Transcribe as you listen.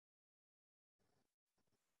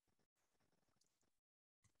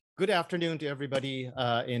Good afternoon to everybody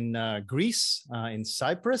in Greece, in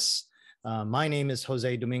Cyprus. My name is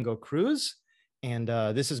Jose Domingo Cruz, and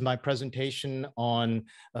this is my presentation on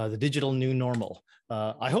the digital new normal.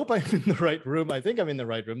 I hope I'm in the right room. I think I'm in the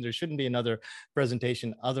right room. There shouldn't be another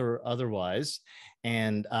presentation otherwise.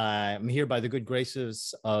 And I'm here by the good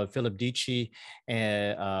graces of Philip Dici,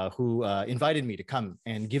 who invited me to come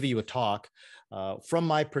and give you a talk from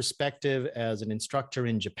my perspective as an instructor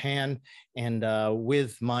in Japan, and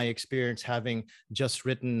with my experience having just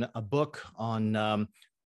written a book on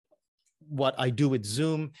what I do with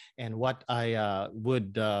Zoom and what I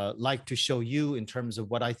would like to show you in terms of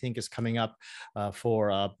what I think is coming up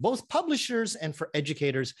for both publishers and for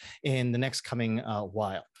educators in the next coming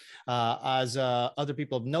while. As other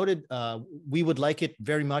people have noted, we would like it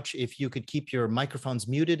very much if you could keep your microphones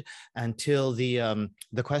muted until the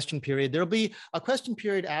question period. There'll be a question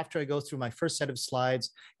period after I go through my first set of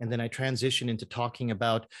slides, and then I transition into talking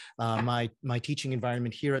about my teaching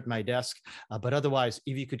environment here at my desk. But otherwise,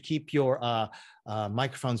 if you could keep your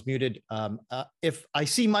microphones muted. If I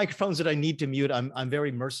see microphones that I need to mute, I'm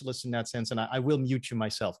very merciless in that sense, and I will mute you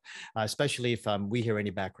myself, especially if we hear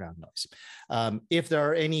any background noise. If there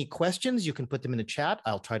are any questions, you can put them in the chat.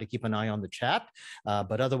 I'll try to keep an eye on the chat,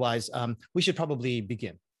 but otherwise, we should probably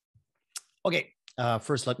begin. Okay,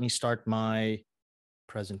 first let me start my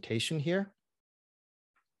presentation here,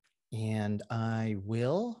 and I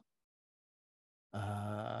will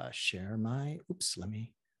share my, oops, let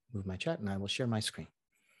me move my chat and I will share my screen.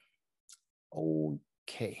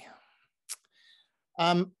 Okay.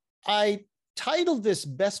 I titled this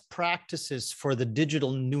Best Practices for the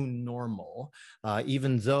Digital New Normal,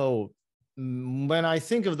 even though when I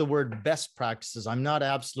think of the word best practices, I'm not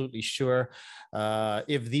absolutely sure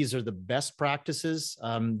if these are the best practices.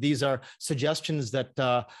 These are suggestions that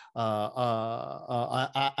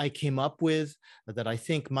I came up with that I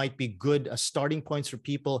think might be good starting points for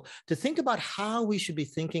people to think about how we should be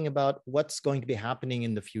thinking about what's going to be happening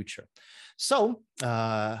in the future. So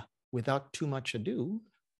without too much ado,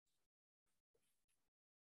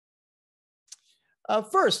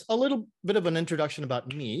 first, a little bit of an introduction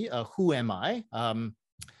about me. Who am I?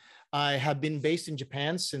 I have been based in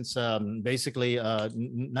Japan since basically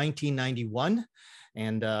 1991,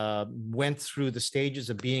 and went through the stages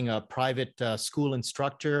of being a private school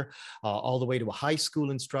instructor all the way to a high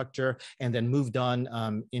school instructor, and then moved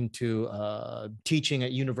on into teaching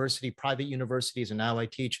at university, private universities, and now I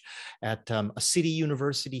teach at a city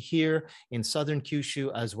university here in southern Kyushu,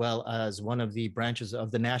 as well as one of the branches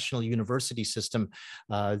of the national university system,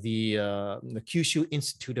 the Kyushu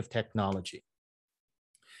Institute of Technology.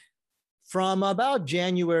 From about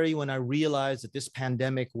January, when I realized that this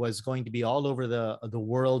pandemic was going to be all over the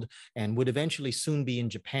world and would eventually soon be in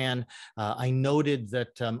Japan, I noted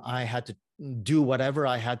that I had to do whatever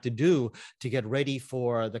I had to do to get ready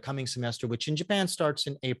for the coming semester, which in Japan starts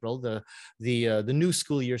in April. The new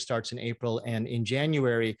school year starts in April, and in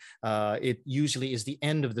January, it usually is the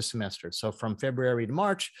end of the semester. So from February to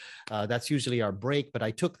March, that's usually our break. But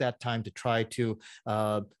I took that time to try to,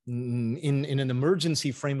 in an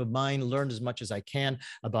emergency frame of mind, learn as much as I can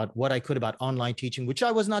about what I could about online teaching, which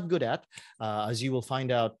I was not good at, as you will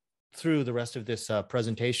find out through the rest of this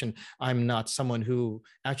presentation. I'm not someone who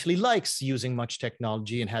actually likes using much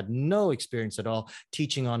technology and had no experience at all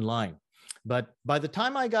teaching online. But by the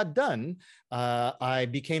time I got done, I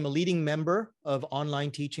became a leading member of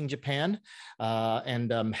Online Teaching Japan,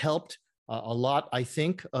 and helped a lot, I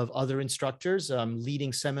think, of other instructors,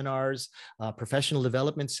 leading seminars, professional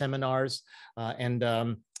development seminars,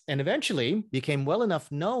 and eventually became well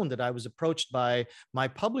enough known that I was approached by my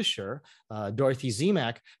publisher, Dorothy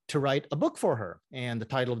Zemak, to write a book for her. And the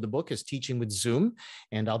title of the book is Teaching with Zoom.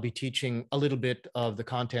 And I'll be teaching a little bit of the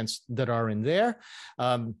contents that are in there.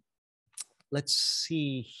 Let's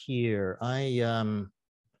see here. I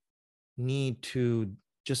need to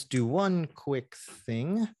just do one quick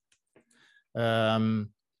thing.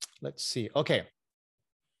 Let's see. Okay.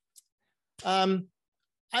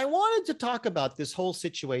 I wanted to talk about this whole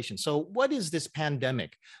situation. So what is this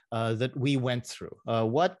pandemic that we went through?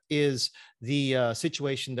 What is the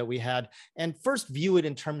situation that we had? And first view it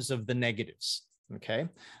in terms of the negatives, okay?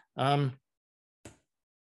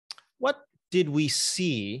 What did we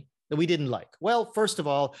see that we didn't like? Well, first of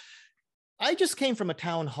all, I just came from a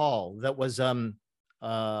town hall that was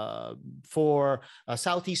for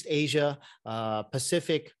Southeast Asia,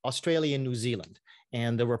 Pacific, Australia, and New Zealand.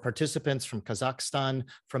 And there were participants from Kazakhstan,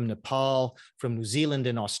 from Nepal, from New Zealand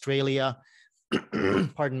and Australia,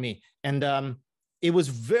 pardon me. And it was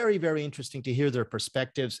very, very interesting to hear their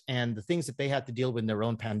perspectives and the things that they had to deal with in their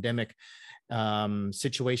own pandemic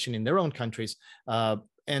situation in their own countries.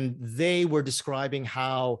 and they were describing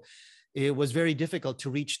how it was very difficult to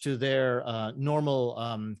reach to their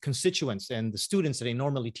normal constituents and the students that they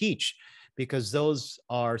normally teach, because those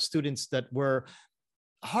are students that were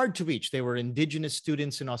hard to reach. They were indigenous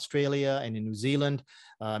students in Australia and in New Zealand.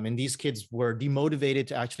 And these kids were demotivated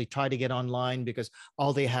to actually try to get online because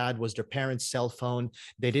all they had was their parents' cell phone.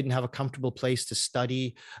 They didn't have a comfortable place to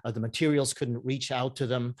study. The materials couldn't reach out to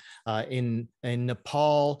them. In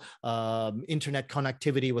Nepal, internet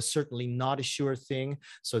connectivity was certainly not a sure thing.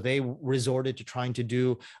 So they resorted to trying to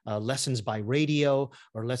do lessons by radio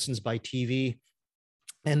or lessons by TV.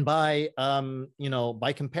 And by,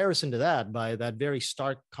 by comparison to that, by that very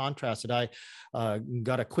stark contrast that I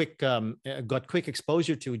got quick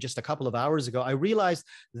exposure to just a couple of hours ago, I realized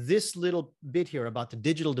this little bit here about the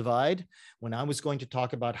digital divide when I was going to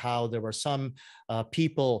talk about how there were some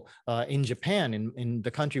people in Japan, in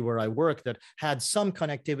the country where I work, that had some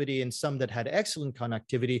connectivity and some that had excellent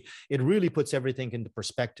connectivity. It really puts everything into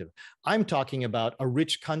perspective. I'm talking about a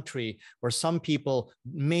rich country where some people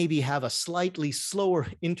maybe have a slightly slower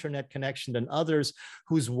internet connection than others,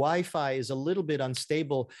 whose Wi-Fi is a little bit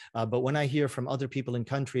unstable. But when I hear from other people in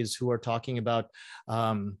countries who are talking about,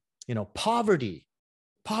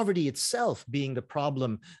 poverty itself being the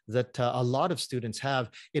problem that a lot of students have,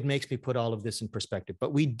 it makes me put all of this in perspective.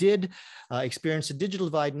 But we did experience a digital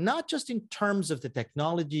divide, not just in terms of the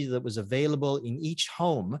technology that was available in each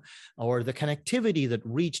home or the connectivity that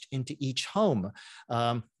reached into each home,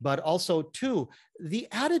 but also too, the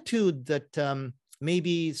attitude that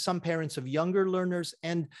maybe some parents of younger learners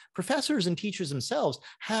and professors and teachers themselves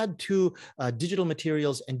had to digital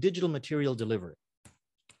materials and digital material delivery.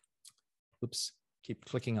 Oops, keep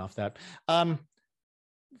clicking off that.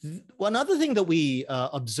 One other thing that we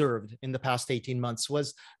observed in the past 18 months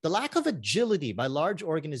was the lack of agility by large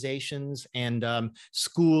organizations and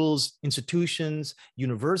schools, institutions,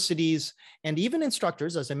 universities, and even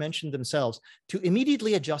instructors, as I mentioned themselves, to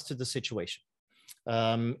immediately adjust to the situation.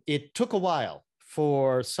 It took a while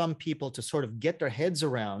for some people to sort of get their heads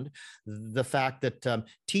around the fact that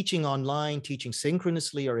teaching online, teaching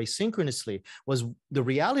synchronously or asynchronously was the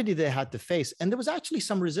reality they had to face. And there was actually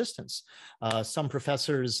some resistance. Some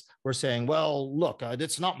professors were saying, well, look,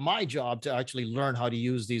 it's not my job to actually learn how to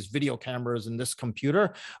use these video cameras in this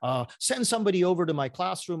computer. Send somebody over to my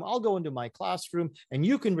classroom. I'll go into my classroom and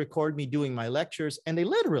you can record me doing my lectures. And they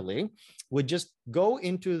literally would just go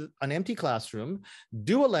into an empty classroom,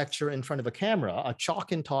 do a lecture in front of a camera, a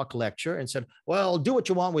chalk and talk lecture, and said, well, do what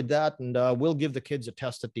you want with that, and we'll give the kids a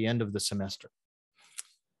test at the end of the semester.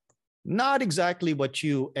 Not exactly what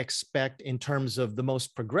you expect in terms of the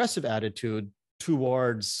most progressive attitude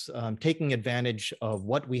towards taking advantage of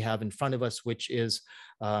what we have in front of us, which is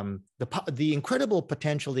the incredible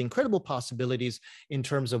potential, the incredible possibilities in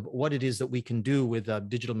terms of what it is that we can do with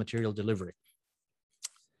digital material delivery.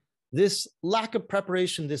 This lack of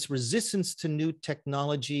preparation, this resistance to new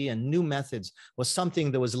technology and new methods was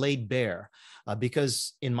something that was laid bare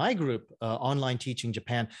because in my group, Online Teaching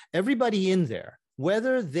Japan, everybody in there,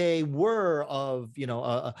 whether they were of,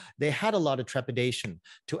 they had a lot of trepidation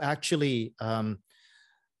to actually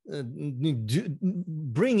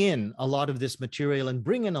bring in a lot of this material and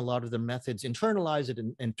bring in a lot of the methods, internalize it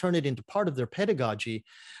and turn it into part of their pedagogy.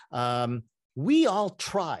 We all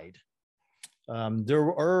tried. There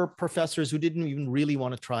were professors who didn't even really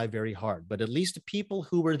want to try very hard, but at least the people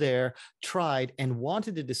who were there tried and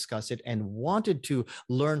wanted to discuss it and wanted to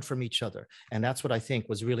learn from each other. And that's what I think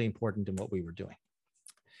was really important in what we were doing.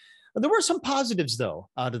 There were some positives, though,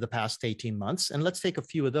 out of the past 18 months, and let's take a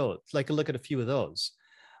few of those, like a look at a few of those.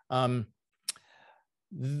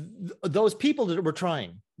 Those people that were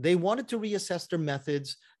trying, they wanted to reassess their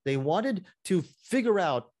methods. They wanted to figure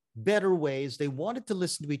out better ways. They wanted to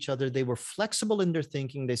listen to each other. They were flexible in their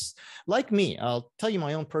thinking. Like me, I'll tell you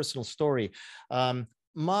my own personal story.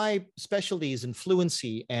 My specialty is in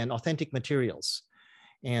fluency and authentic materials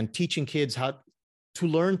and teaching kids how to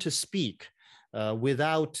learn to speak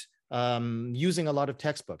without using a lot of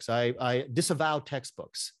textbooks. I disavow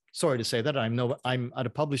textbooks. Sorry to say that. I'm at a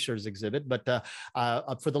publisher's exhibit, but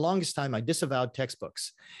for the longest time, I disavowed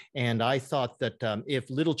textbooks. And I thought that if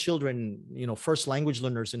little children, first language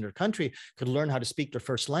learners in their country could learn how to speak their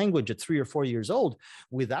first language at 3 or 4 years old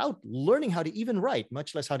without learning how to even write,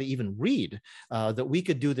 much less how to even read, that we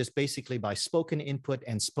could do this basically by spoken input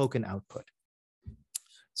and spoken output.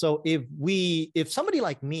 So if somebody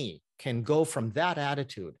like me can go from that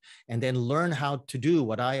attitude and then learn how to do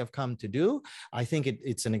what I have come to do, I think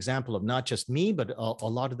it's an example of not just me, but a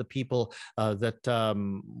lot of the people that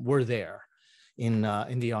were there in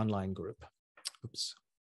the online group. Oops.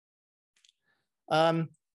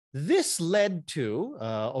 This led to,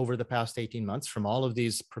 over the past 18 months from all of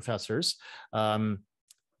these professors, to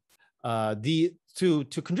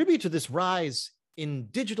contribute to this rise in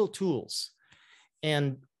digital tools.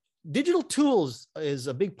 And digital tools is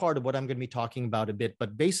a big part of what I'm going to be talking about a bit,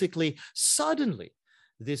 but basically suddenly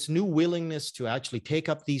this new willingness to actually take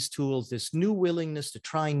up these tools, this new willingness to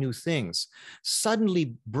try new things,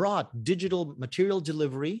 suddenly brought digital material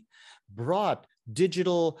delivery, brought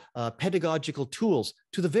digital pedagogical tools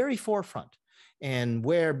to the very forefront. And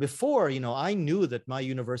where before, I knew that my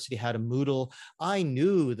university had a Moodle. I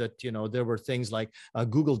knew that, there were things like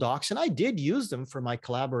Google Docs, and I did use them for my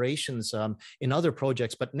collaborations in other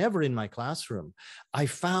projects, but never in my classroom. I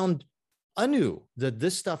found anew that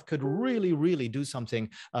this stuff could really, really do something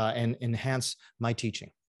and enhance my teaching.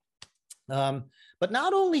 But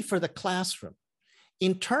not only for the classroom,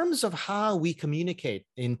 in terms of how we communicate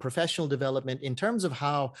in professional development, in terms of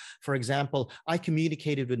how, for example, I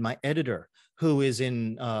communicated with my editor who is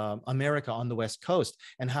in America on the West Coast,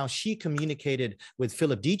 and how she communicated with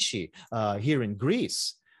Philip Dici here in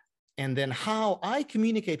Greece. And then how I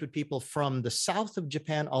communicate with people from the south of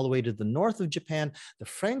Japan all the way to the north of Japan, the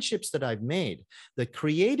friendships that I've made, that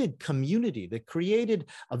created community, that created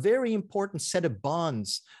a very important set of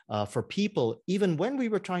bonds for people, even when we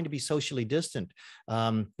were trying to be socially distant,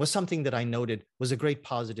 was something that I noted was a great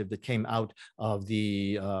positive that came out of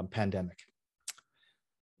the pandemic.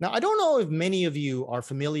 Now, I don't know if many of you are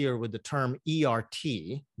familiar with the term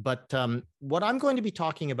E.R.T, but what I'm going to be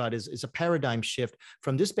talking about is a paradigm shift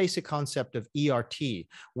from this basic concept of E.R.T,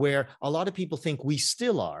 where a lot of people think we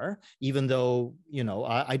still are, even though,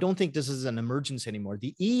 I don't think this is an emergency anymore.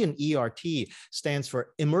 The E in E.R.T stands for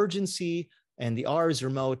emergency, and the R is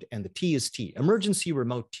remote, and the T is T, emergency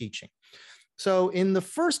remote teaching. So in the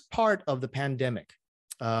first part of the pandemic,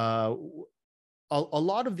 a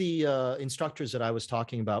lot of the instructors that I was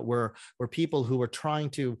talking about were people who were trying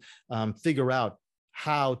to figure out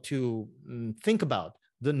how to think about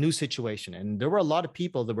the new situation. And there were a lot of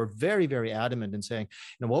people that were very, very adamant in saying,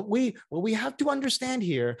 what we have to understand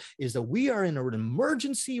here is that we are in an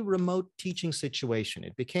emergency remote teaching situation.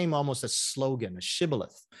 It became almost a slogan, a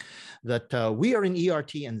shibboleth, that we are in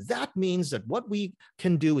E.R.T, and that means that what we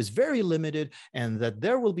can do is very limited, and that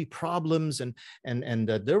there will be problems, and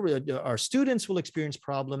that our students will experience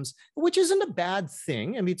problems, which isn't a bad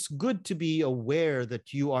thing. I mean, it's good to be aware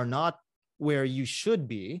that you are not where you should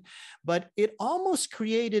be, but it almost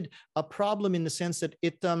created a problem in the sense that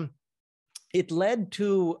it led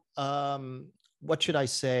to, what should I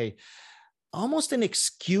say, almost an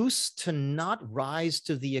excuse to not rise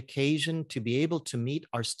to the occasion to be able to meet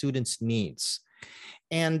our students' needs.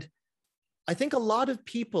 And I think a lot of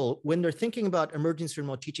people, when they're thinking about emergency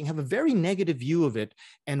remote teaching, have a very negative view of it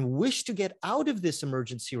and wish to get out of this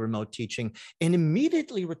emergency remote teaching and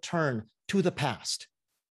immediately return to the past.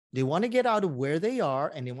 They want to get out of where they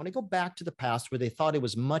are, and they want to go back to the past where they thought it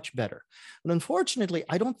was much better. But unfortunately,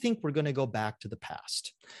 I don't think we're going to go back to the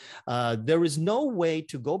past. There is no way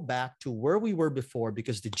to go back to where we were before,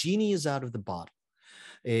 because the genie is out of the bottle.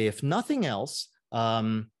 If nothing else,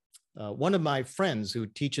 one of my friends who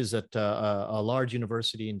teaches at a large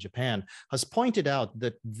university in Japan has pointed out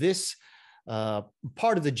that this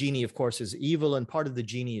part of the genie, of course, is evil, and part of the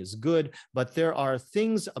genie is good. But there are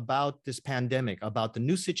things about this pandemic, about the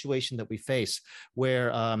new situation that we face,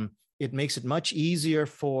 where it makes it much easier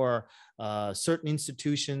for certain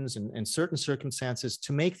institutions and certain circumstances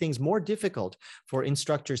to make things more difficult for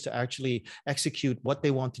instructors to actually execute what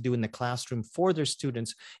they want to do in the classroom for their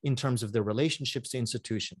students in terms of their relationships to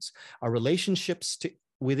institutions. Our relationships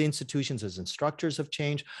with institutions as instructors have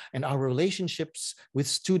changed, and our relationships with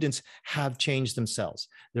students have changed themselves.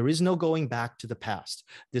 There is no going back to the past.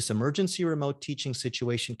 This emergency remote teaching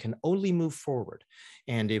situation can only move forward.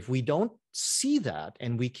 And if we don't see that,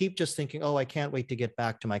 and we keep just thinking, oh, I can't wait to get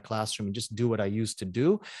back to my classroom and just do what I used to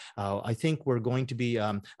do, I think we're going to be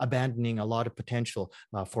abandoning a lot of potential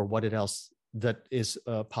for what else that is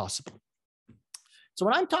possible. So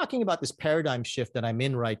when I'm talking about this paradigm shift that I'm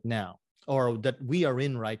in right now, or that we are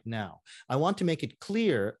in right now, I want to make it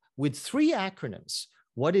clear with 3 acronyms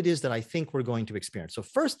what it is that I think we're going to experience. So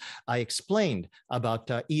first, I explained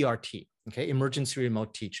about E.R.T, okay, emergency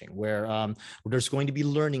remote teaching, where there's going to be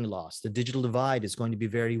learning loss. The digital divide is going to be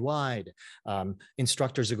very wide.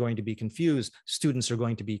 Instructors are going to be confused. Students are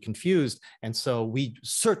going to be confused. And so we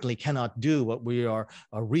certainly cannot do what we are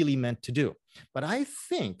really meant to do. But I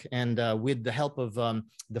think, and with the help of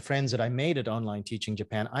the friends that I made at Online Teaching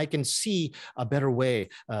Japan, I can see a better way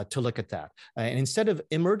to look at that. And instead of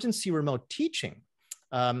emergency remote teaching,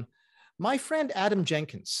 my friend Adam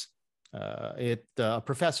Jenkins a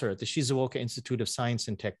professor at the Shizuoka Institute of Science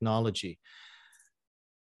and Technology.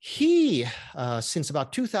 He, since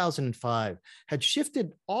about 2005, had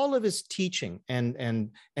shifted all of his teaching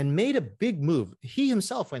and made a big move. He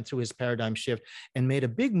himself went through his paradigm shift and made a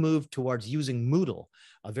big move towards using Moodle,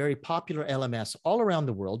 a very popular LMS all around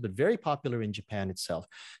the world, but very popular in Japan itself,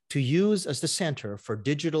 to use as the center for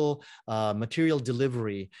digital material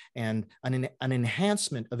delivery and an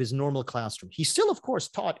enhancement of his normal classroom. He still, of course,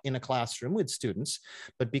 taught in a classroom with students,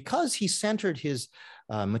 but because he centered his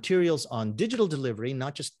materials on digital delivery,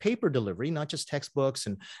 not just paper delivery, not just textbooks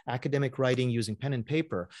and academic writing using pen and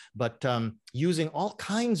paper, but using all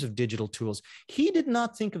kinds of digital tools. He did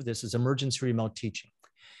not think of this as emergency remote teaching.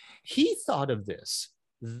 He thought of this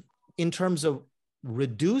in terms of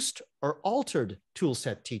reduced or altered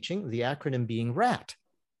toolset teaching, the acronym being R.A.T.T.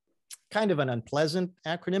 Kind of an unpleasant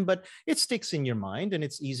acronym, but it sticks in your mind and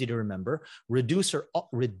it's easy to remember. Reduced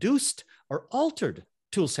or altered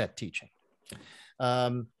toolset teaching.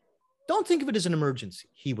 Don't think of it as an emergency,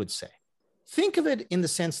 he would say. Think of it in the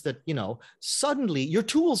sense that, suddenly your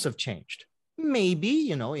tools have changed.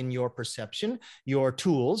 Maybe, in your perception, your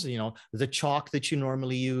tools, the chalk that you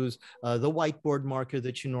normally use, the whiteboard marker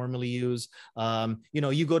that you normally use,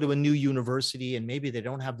 you go to a new university and maybe they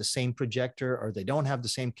don't have the same projector or they don't have the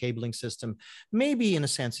same cabling system. Maybe in a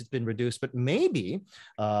sense it's been reduced, but maybe,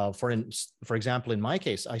 for example, in my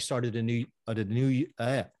case, I started at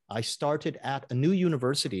a new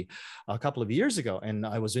university a couple of years ago, and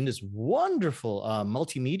I was in this wonderful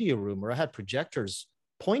multimedia room where I had projectors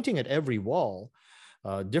pointing at every wall,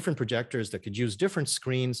 different projectors that could use different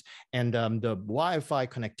screens, and the Wi-Fi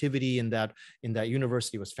connectivity in that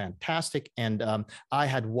university was fantastic, and I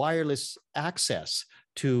had wireless access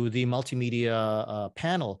to the multimedia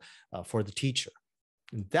panel for the teacher.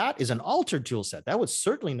 That is an altered tool set. That was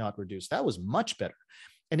certainly not reduced. That was much better.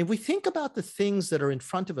 And if we think about the things that are in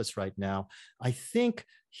front of us right now, I think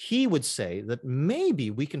he would say that maybe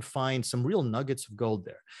we can find some real nuggets of gold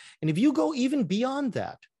there. And if you go even beyond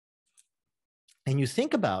that, and you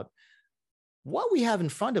think about what we have in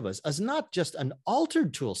front of us as not just an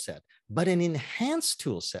altered tool set, but an enhanced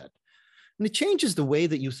tool set, and it changes the way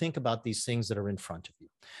that you think about these things that are in front of you.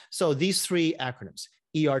 So these three acronyms,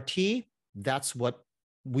 E.T.T, that's what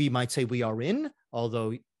we might say we are in,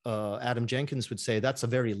 although Adam Jenkins would say that's a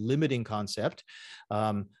very limiting concept.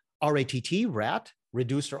 R.A.T.T, R.A.T.,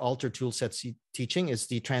 reduced or altered tool sets teaching, is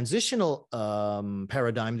the transitional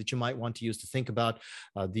paradigm that you might want to use to think about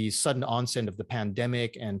the sudden onset of the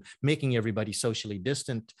pandemic and making everybody socially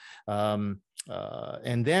distant. And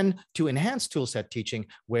then to enhance tool set teaching,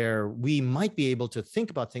 where we might be able to think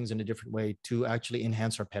about things in a different way to actually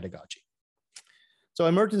enhance our pedagogy. So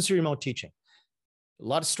emergency remote teaching. A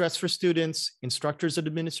lot of stress for students, instructors and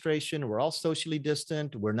administration. We're all socially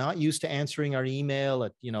distant. We're not used to answering our email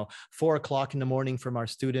at 4 o'clock in the morning from our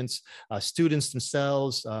students. Students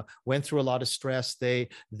themselves went through a lot of stress. They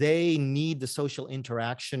need the social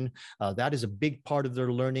interaction. That is a big part of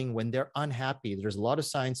their learning. When they're unhappy, there's a lot of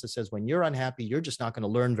science that says when you're unhappy, you're just not going to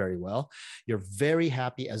learn very well. You're very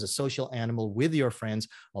happy as a social animal with your friends.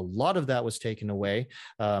 A lot of that was taken away.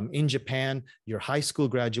 In Japan, your high school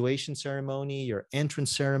graduation ceremony, your entrance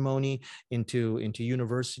ceremony into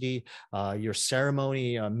university, your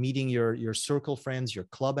ceremony, meeting your circle friends, your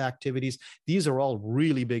club activities. These are all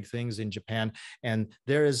really big things in Japan. And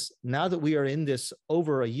there is, now that we are in this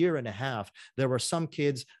over a year and a half, there were some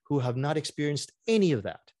kids who have not experienced any of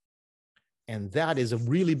that. And that is a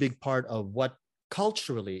really big part of what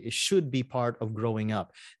culturally it should be part of growing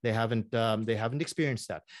up. They haven't experienced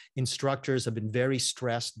that. Instructors have been very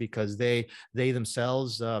stressed because they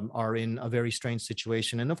themselves are in a very strange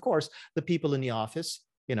situation. And of course, the people in the office,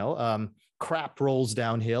 crap rolls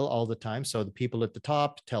downhill all the time. So the people at the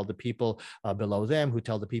top tell the people below them, who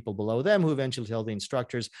tell the people below them, who eventually tell the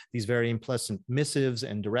instructors these very unpleasant missives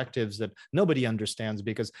and directives that nobody understands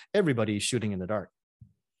because everybody is shooting in the dark.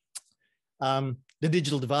 The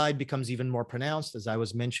digital divide becomes even more pronounced, as I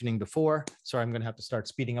was mentioning before. Sorry, I'm going to have to start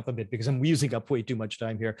speeding up a bit because I'm using up way too much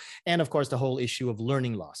time here. And of course, the whole issue of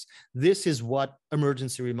learning loss. This is what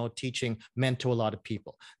emergency remote teaching meant to a lot of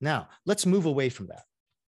people. Now, let's move away from that.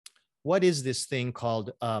 What is this thing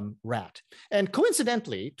called R.A.T.T? And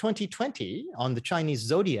coincidentally, 2020 on the Chinese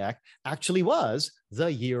zodiac actually was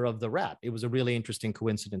the year of the rat. It was a really interesting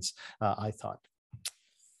coincidence, I thought.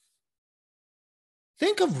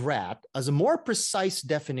 Think of R.A.T. as a more precise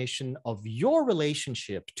definition of your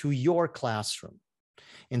relationship to your classroom.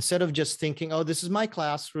 Instead of just thinking, oh, this is my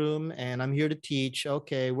classroom and I'm here to teach.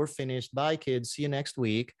 Okay, we're finished. Bye, kids. See you next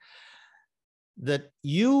week. That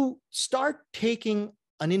you start taking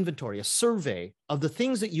an inventory, a survey of the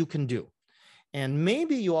things that you can do. And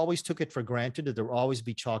maybe you always took it for granted that there would always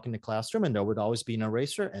be chalk in the classroom and there would always be an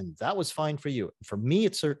eraser, and that was fine for you. For me,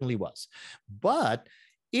 it certainly was. But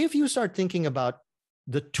if you start thinking about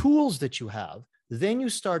the tools that you have, then you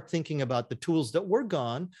start thinking about the tools that were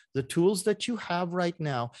gone, the tools that you have right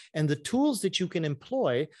now, and the tools that you can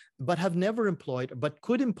employ, but have never employed, but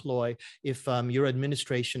could employ if your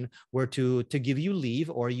administration were to give you leave,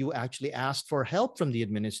 or you actually asked for help from the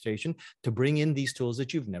administration to bring in these tools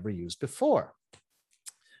that you've never used before.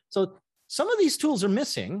 So some of these tools are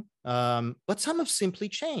missing, but some have simply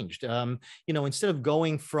changed. Instead of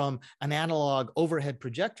going from an analog overhead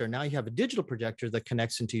projector, now you have a digital projector that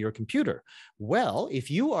connects into your computer. Well,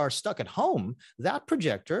 if you are stuck at home, that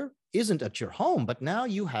projector isn't at your home, but now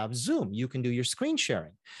you have Zoom. You can do your screen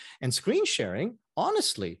sharing. And screen sharing,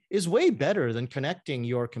 honestly, is way better than connecting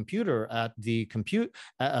your computer at the computer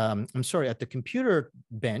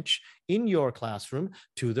bench in your classroom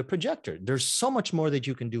to the projector. There's so much more that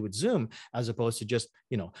you can do with Zoom as opposed to just,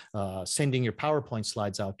 sending your PowerPoint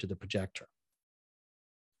slides out to the projector.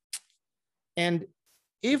 And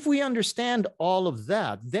if we understand all of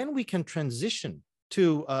that, then we can transition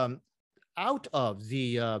to out of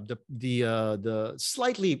the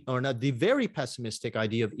slightly, or not the very pessimistic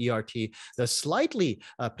idea of E.R.T., the slightly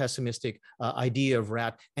pessimistic idea of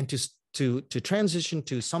R.A.T., and to transition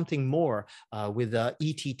to something more with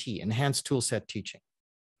E.T.T, enhanced toolset teaching.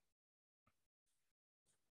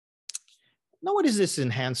 Now, what is this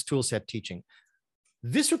enhanced toolset teaching?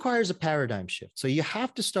 This requires a paradigm shift. So you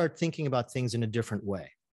have to start thinking about things in a different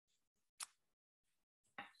way.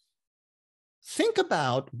 Think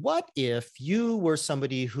about, what if you were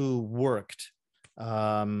somebody who worked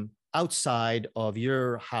outside of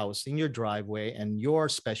your house, in your driveway, and your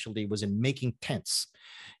specialty was in making tents.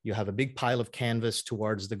 You have a big pile of canvas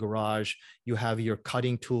towards the garage. You have your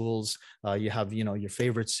cutting tools. You have, your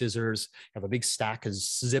favorite scissors. You have a big stack of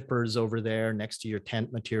zippers over there next to your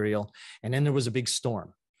tent material. And then there was a big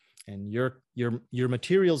storm, and your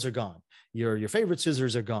materials are gone. Your favorite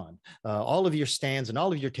scissors are gone. All of your stands and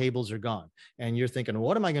all of your tables are gone. And you're thinking,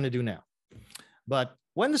 what am I going to do now? But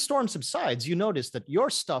when the storm subsides, you notice that your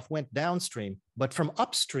stuff went downstream, but from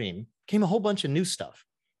upstream came a whole bunch of new stuff.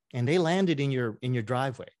 And they landed in your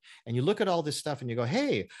driveway. And you look at all this stuff and you go,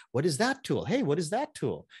 hey, what is that tool? Hey, what is that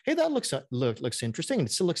tool? Hey, that looks interesting, and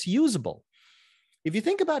it still looks usable. If you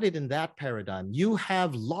think about it in that paradigm, you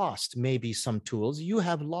have lost maybe some tools, you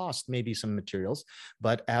have lost maybe some materials,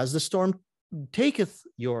 but as the storm taketh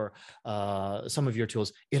some of your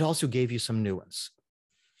tools, it also gave you some new ones.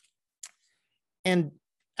 And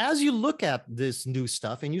as you look at this new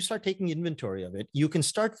stuff and you start taking inventory of it, you can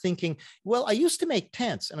start thinking, well, I used to make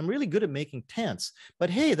tents and I'm really good at making tents, but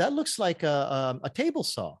hey, that looks like a table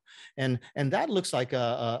saw, and that looks like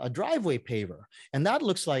a driveway paver, and that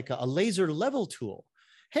looks like a laser level tool.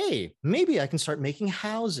 Hey, maybe I can start making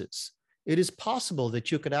houses. It is possible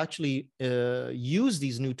that you could actually use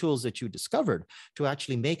these new tools that you discovered to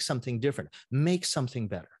actually make something different, make something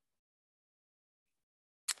better.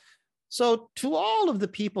 So to all of the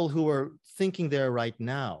people who are thinking there right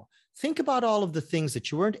now, think about all of the things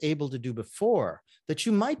that you weren't able to do before that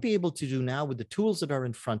you might be able to do now with the tools that are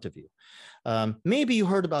in front of you. Maybe you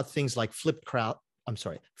heard about things like flipped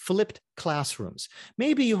classrooms.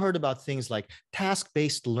 Maybe you heard about things like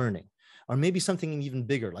task-based learning, or maybe something even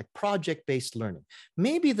bigger like project-based learning.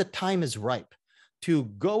 Maybe the time is ripe to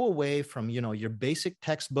go away from, your basic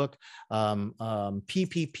textbook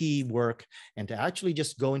PPP work, and to actually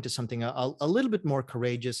just go into something a little bit more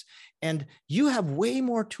courageous. And you have way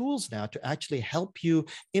more tools now to actually help you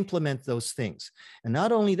implement those things. And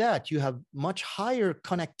not only that, you have much higher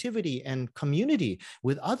connectivity and community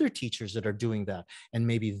with other teachers that are doing that. And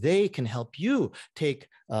maybe they can help you take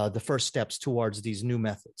the first steps towards these new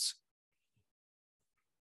methods.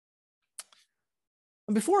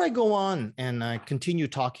 Before I go on and I continue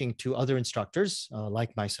talking to other instructors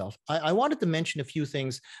like myself, I wanted to mention a few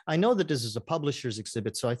things. I know that this is a publisher's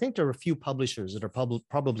exhibit, so I think there are a few publishers that are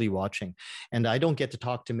probably watching, and I don't get to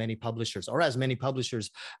talk to many publishers, or as many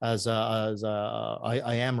publishers as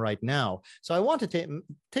I am right now. So I want to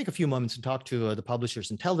take a few moments and talk to the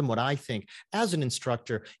publishers and tell them what I think, as an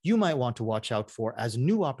instructor, you might want to watch out for as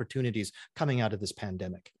new opportunities coming out of this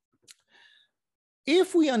pandemic.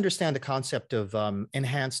 If we understand the concept of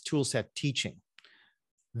enhanced toolset teaching,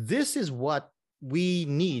 this is what we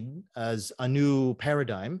need as a new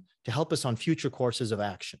paradigm to help us on future courses of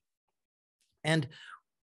action. And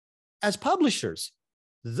as publishers,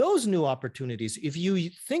 those new opportunities, if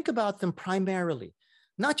you think about them primarily,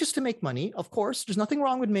 not just to make money, of course, there's nothing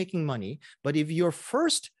wrong with making money, but if your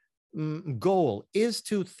first goal is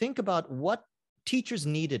to think about what teachers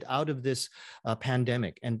needed out of this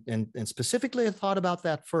pandemic. And specifically, I thought about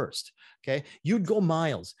that first. Okay. You'd go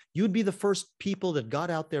miles. You'd be the first people that got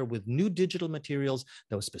out there with new digital materials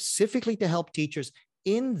that was specifically to help teachers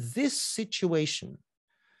in this situation.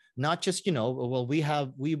 Not just, well,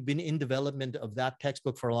 we've been in development of that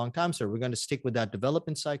textbook for a long time, so we're going to stick with that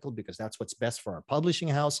development cycle because that's what's best for our publishing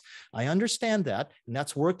house. I understand that, and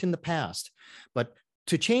that's worked in the past. But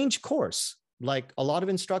to change course, like a lot of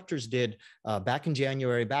instructors did back in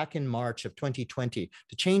January, back in March of 2020,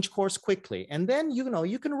 to change course quickly. And then,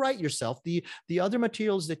 you can write yourself the other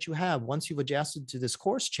materials that you have once you've adjusted to this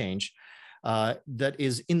course change. That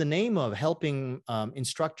is in the name of helping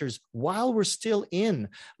instructors while we're still in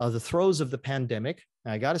the throes of the pandemic.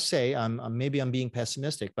 I got to say, maybe I'm being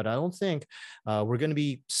pessimistic, but I don't think we're going to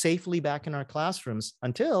be safely back in our classrooms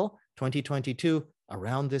until 2022,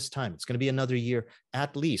 around this time. It's going to be another year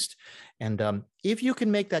at least. And if you can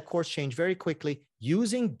make that course change very quickly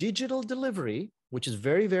using digital delivery, which is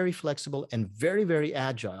very, very flexible and very, very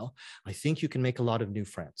agile, I think you can make a lot of new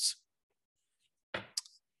friends.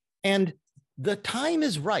 And the time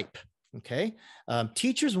is ripe, okay?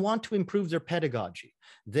 Teachers want to improve their pedagogy.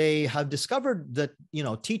 They have discovered that,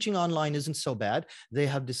 teaching online isn't so bad. They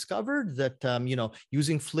have discovered that,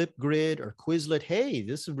 using Flipgrid or Quizlet, hey,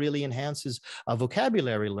 this really enhances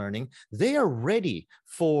vocabulary learning. They are ready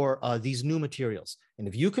for these new materials. And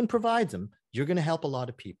if you can provide them, you're going to help a lot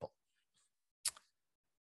of people.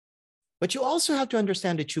 But you also have to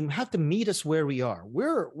understand that you have to meet us where we are.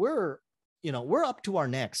 We're up to our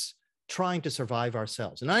necks trying to survive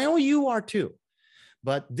ourselves. And I know you are too,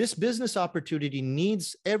 but this business opportunity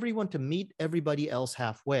needs everyone to meet everybody else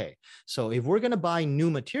halfway. So if we're going to buy new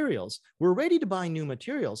materials, we're ready to buy new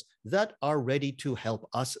materials that are ready to help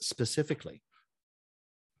us specifically.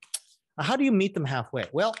 How do you meet them halfway?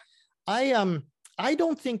 Well, I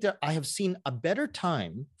don't think that I have seen a better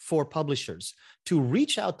time for publishers to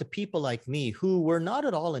reach out to people like me who were not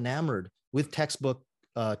at all enamored with textbook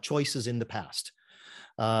choices in the past.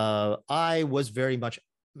 I was very much,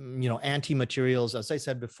 anti-materials. As I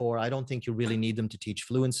said before, I don't think you really need them to teach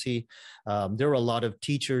fluency. There were a lot of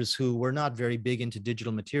teachers who were not very big into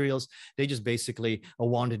digital materials. They just basically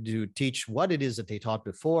wanted to teach what it is that they taught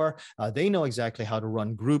before. They know exactly how to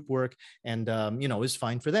run group work, and, it's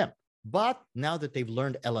fine for them. But now that they've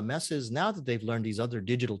learned LMSs, now that they've learned these other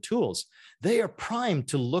digital tools, they are primed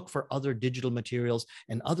to look for other digital materials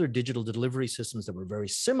and other digital delivery systems that were very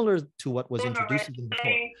similar to what was introduced in the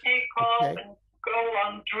before. Okay. And go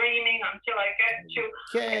on dreaming until I get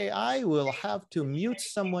to. Okay, I will have to mute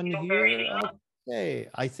someone here. Okay,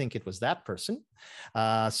 I think it was that person.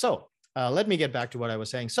 Let me get back to what I was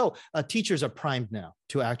saying. So teachers are primed now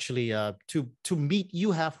to actually to meet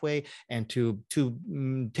you halfway and to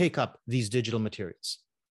take up these digital materials.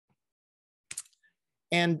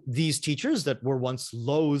 And these teachers that were once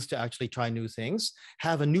loath to actually try new things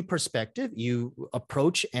have a new perspective. You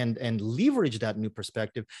approach and leverage that new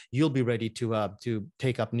perspective. You'll be ready to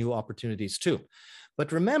take up new opportunities too.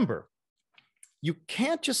 But remember, you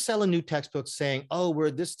can't just sell a new textbook saying, oh,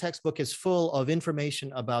 this textbook is full of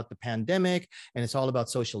information about the pandemic and it's all about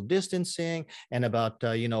social distancing and about,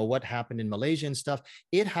 what happened in Malaysia and stuff.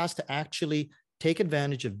 It has to actually take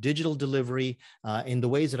advantage of digital delivery in the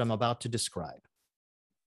ways that I'm about to describe.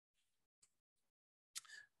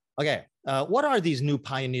 Okay, what are these new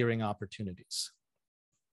pioneering opportunities?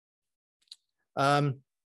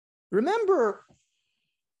 Remember,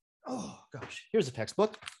 oh gosh, here's a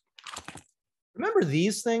textbook. Remember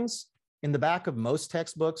these things in the back of most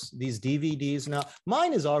textbooks, these DVDs? Now,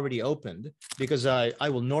 mine is already opened because I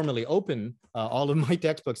will normally open all of my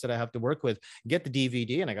textbooks that I have to work with, get the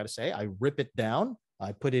DVD, and I got to say, I rip it down.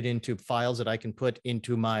 I put it into files that I can put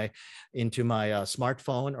into my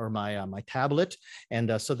smartphone or my tablet,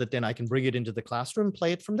 and so that then I can bring it into the classroom,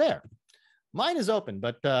 play it from there. Mine is open,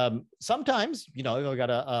 but sometimes, I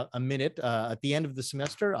got a minute at the end of the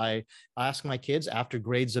semester. I ask my kids after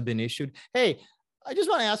grades have been issued, hey, I just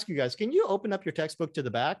want to ask you guys, can you open up your textbook to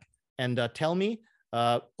the back and tell me,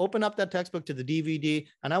 open up that textbook to the DVD,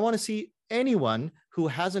 and I want to see anyone who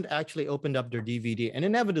hasn't actually opened up their DVD. And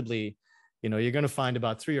inevitably, you're going to find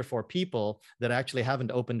about 3 or 4 people that actually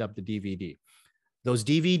haven't opened up the DVD. Those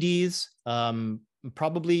DVDs,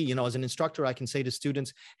 probably, as an instructor, I can say to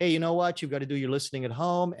students, hey, you know what, you've got to do your listening at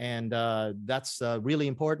home, and that's really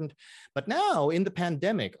important. But now in the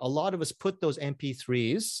pandemic, a lot of us put those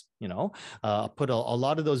MP3s, put a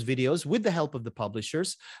lot of those videos with the help of the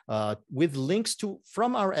publishers, with links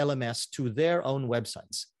from our LMS to their own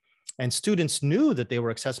websites. And students knew that they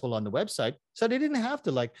were accessible on the website, so they didn't have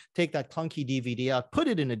to like take that clunky DVD out, put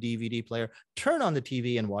it in a DVD player, turn on the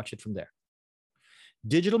TV and watch it from there.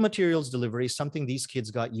 Digital materials delivery is something these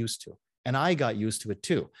kids got used to. And I got used to it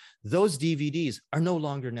too. Those DVDs are no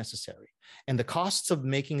longer necessary. And the costs of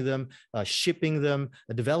making them, shipping them,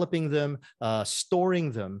 developing them,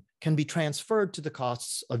 storing them can be transferred to the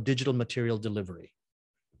costs of digital material delivery.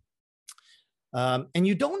 And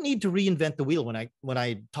you don't need to reinvent the wheel when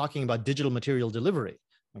I'm talking about digital material delivery.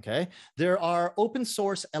 Okay, there are open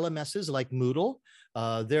source LMSs like Moodle.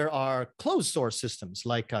 There are closed source systems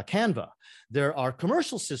like Canva. There are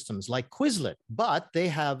commercial systems like Quizlet, but they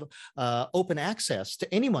have open access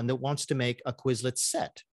to anyone that wants to make a Quizlet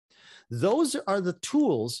set. Those are the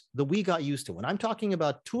tools that we got used to. When I'm talking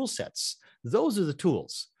about tool sets, those are the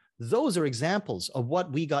tools. Those are examples of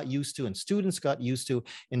what we got used to and students got used to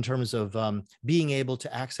in terms of being able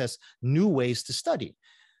to access new ways to study.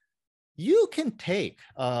 You can take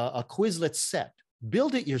a Quizlet set,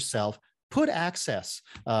 build it yourself, put access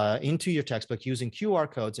into your textbook using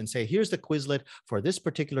QR codes and say, here's the Quizlet for this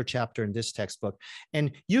particular chapter in this textbook.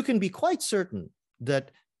 And you can be quite certain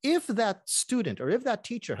that if that student or if that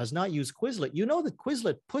teacher has not used Quizlet, you know that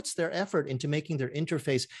Quizlet puts their effort into making their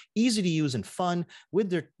interface easy to use and fun with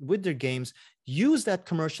their games. Use that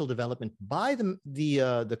commercial development by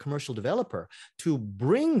the commercial developer to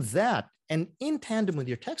bring that and in tandem with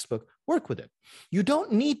your textbook, work with it. You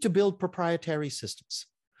don't need to build proprietary systems.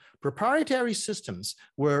 Proprietary systems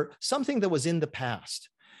were something that was in the past.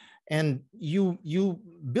 And you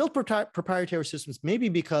built proprietary systems maybe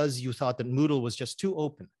because you thought that Moodle was just too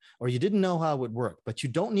open or you didn't know how it would work, but you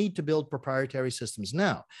don't need to build proprietary systems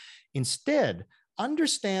now. Instead,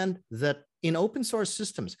 understand that in open source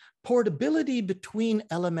systems, portability between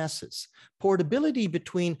LMSs, portability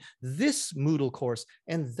between this Moodle course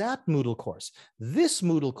and that Moodle course, this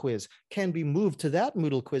Moodle quiz can be moved to that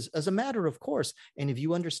Moodle quiz as a matter of course. And if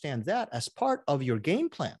you understand that as part of your game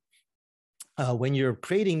plan, when you're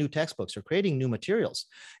creating new textbooks or creating new materials,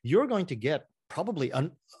 you're going to get probably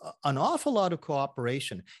an awful lot of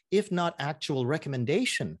cooperation, if not actual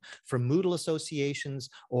recommendation from Moodle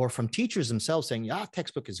associations or from teachers themselves saying, yeah,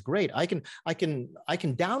 textbook is great. I can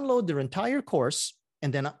download their entire course.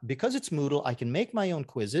 And then because it's Moodle, I can make my own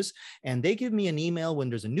quizzes and they give me an email when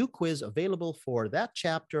there's a new quiz available for that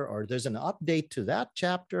chapter or there's an update to that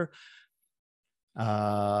chapter.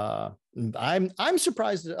 I'm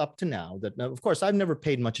surprised up to now that, of course, I've never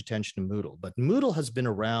paid much attention to Moodle, but Moodle has been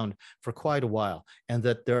around for quite a while and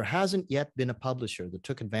that there hasn't yet been a publisher that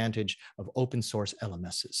took advantage of open source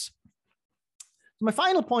LMSs. My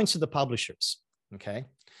final points to the publishers, okay?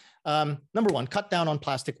 Number one, cut down on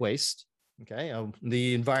plastic waste. Okay,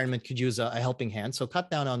 the environment could use a helping hand. So cut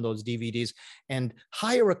down on those DVDs and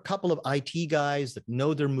hire a couple of IT guys that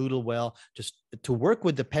know their Moodle well, just to work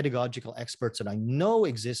with the pedagogical experts that I know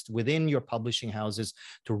exist within your publishing houses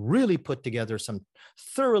to really put together some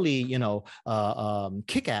thoroughly,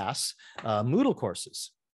 kick-ass Moodle courses.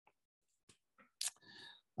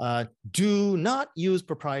 Do not use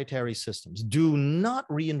proprietary systems. Do not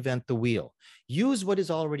reinvent the wheel. Use what is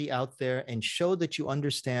already out there and show that you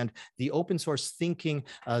understand the open source thinking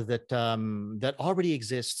that already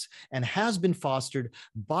exists and has been fostered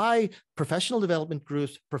by professional development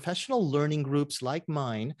groups, professional learning groups like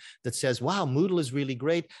mine that says, wow, Moodle is really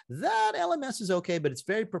great. That LMS is okay, but it's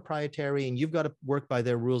very proprietary and you've got to work by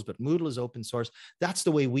their rules, but Moodle is open source. That's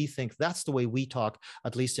the way we think. That's the way we talk,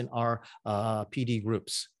 at least in our PD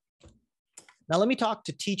groups. Now, let me talk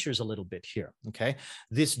to teachers a little bit here, okay?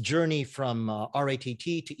 This journey from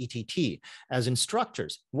R.A.T.T to E.T.T. As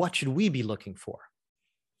instructors, what should we be looking for?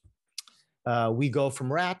 We go from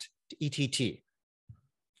R.A.T.T to E.T.T,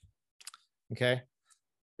 okay?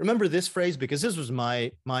 Remember this phrase, because this was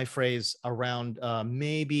my phrase around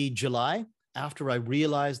maybe July, after I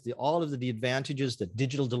realized all of the advantages that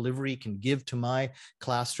digital delivery can give to my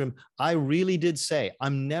classroom. I really did say,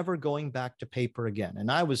 I'm never going back to paper again.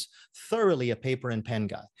 And I was thoroughly a paper and pen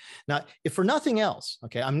guy. Now, if for nothing else,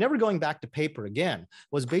 okay, I'm never going back to paper again,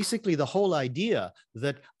 was basically the whole idea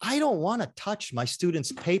that I don't want to touch my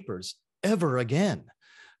students' papers ever again.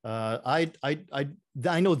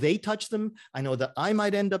 I know they touch them. I know that I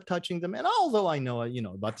might end up touching them. And although I know,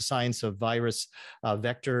 about the science of virus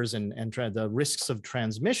vectors and the risks of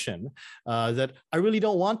transmission, that I really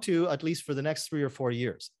don't want to, at least for the next 3 or 4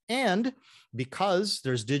 years. And because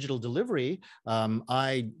there's digital delivery,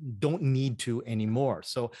 I don't need to anymore.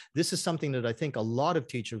 So this is something that I think a lot of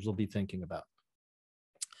teachers will be thinking about.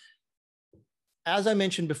 As I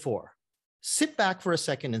mentioned before, sit back for a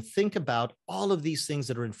second and think about all of these things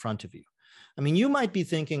that are in front of you. I mean, you might be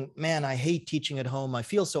thinking, man, I hate teaching at home. I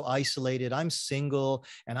feel so isolated. I'm single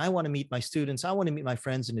and I want to meet my students. I want to meet my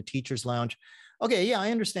friends in the teacher's lounge. Okay, yeah,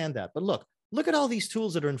 I understand that. But look at all these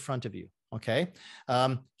tools that are in front of you, okay?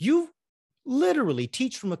 You literally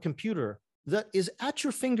teach from a computer that is at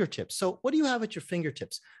your fingertips. So what do you have at your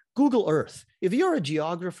fingertips? Google Earth. If you're a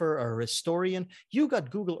geographer or a historian, you got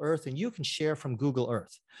Google Earth and you can share from Google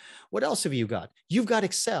Earth. What else have you got? You've got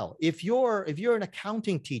Excel. If you're an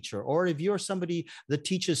accounting teacher or if you're somebody that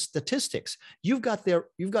teaches statistics, you've got it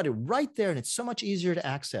right there, and it's so much easier to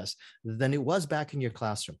access than it was back in your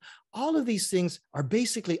classroom. All of these things are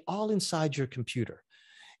basically all inside your computer.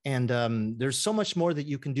 And there's so much more that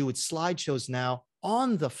you can do with slideshows now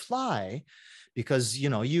on the fly, because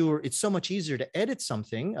it's so much easier to edit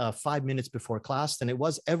something 5 minutes before class than it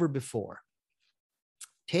was ever before.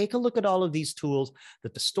 Take a look at all of these tools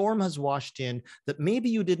that the storm has washed in that maybe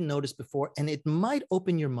you didn't notice before, and it might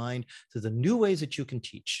open your mind to the new ways that you can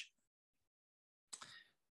teach.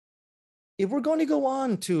 If we're going to go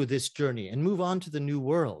on to this journey and move on to the new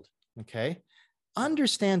world, okay,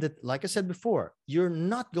 understand that, like I said before, you're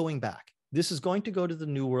not going back. This is going to go to the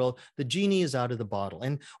new world. The genie is out of the bottle.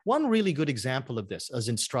 And one really good example of this as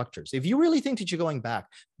instructors, if you really think that you're going back,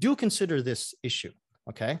 do consider this issue,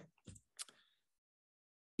 okay?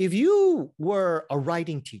 If you were a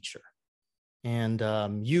writing teacher and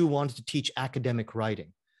you wanted to teach academic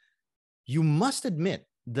writing, you must admit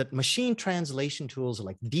that machine translation tools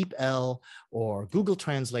like DeepL or Google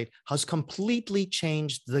Translate has completely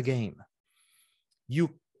changed the game.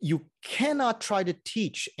 You cannot try to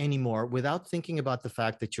teach anymore without thinking about the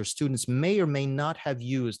fact that your students may or may not have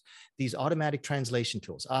used these automatic translation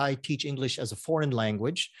tools. I teach English as a foreign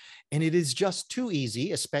language, and it is just too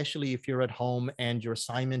easy, especially if you're at home and your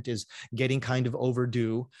assignment is getting kind of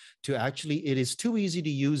overdue, it is too easy to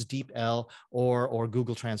use DeepL or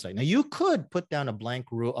Google Translate. Now, you could put down a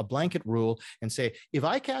blanket rule and say, if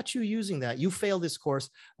I catch you using that, you fail this course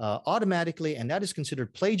automatically, and that is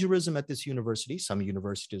considered plagiarism at this university. Some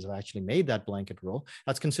universities have actually made that blanket rule.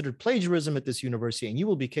 That's considered plagiarism at this university, and you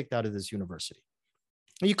will be kicked out of this university.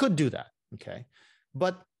 You could do that, okay?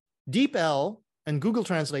 But DeepL and Google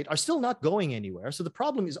Translate are still not going anywhere. So the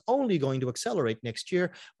problem is only going to accelerate next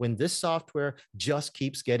year when this software just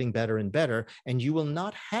keeps getting better and better, and you will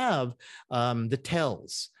not have the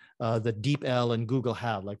tells that DeepL and Google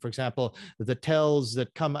have. Like, for example, the tells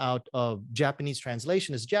that come out of Japanese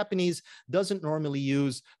translation is Japanese doesn't normally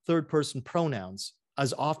use third-person pronouns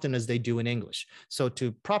as often as they do in English. So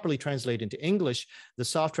to properly translate into English, the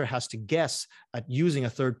software has to guess at using a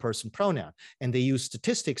third-person pronoun, and they use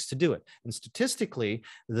statistics to do it. And statistically,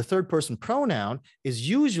 the third-person pronoun is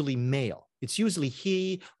usually male. It's usually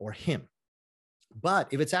he or him. But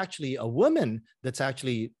if it's actually a woman that's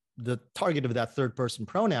actually the target of that third-person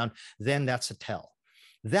pronoun, then that's a tell.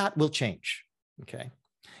 That will change, okay?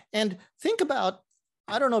 And think about,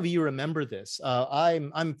 I don't know if you remember this.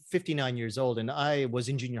 I'm 59 years old, and I was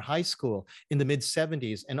in junior high school in the mid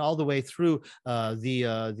 70s and all the way through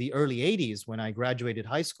the early 80s when I graduated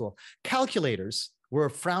high school. Calculators were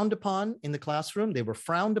frowned upon in the classroom. They were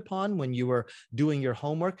frowned upon when you were doing your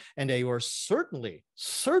homework, and they were certainly,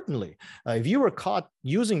 if you were caught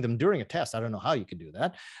using them during a test, I don't know how you could do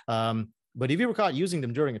that, but if you were caught using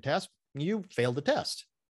them during a test, you failed the test.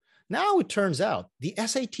 Now it turns out the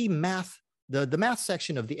SAT math, the math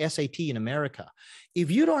section of the SAT in America,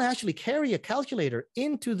 if you don't actually carry a calculator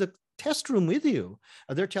into the test room with you,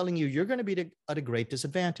 they're telling you you're going to be at a great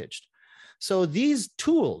disadvantage. So these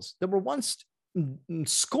tools that were once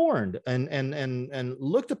scorned and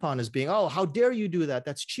looked upon as being, oh, how dare you do that?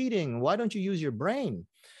 That's cheating. Why don't you use your brain?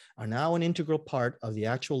 Are now an integral part of the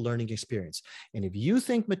actual learning experience. And if you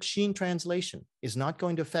think machine translation is not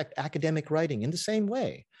going to affect academic writing in the same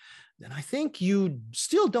way, then I think you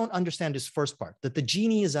still don't understand this first part, that the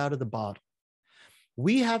genie is out of the bottle.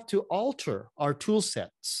 We have to alter our tool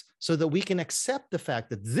sets so that we can accept the fact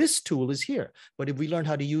that this tool is here. But if we learn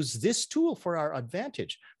how to use this tool for our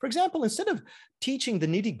advantage, for example, instead of teaching the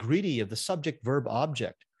nitty-gritty of the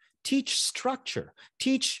subject-verb-object, teach structure,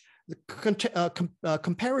 teach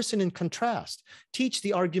comparison and contrast, teach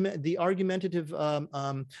the argumentative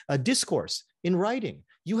discourse in writing.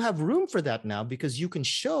 You have room for that now because you can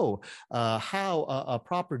show how a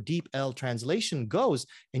proper DeepL translation goes,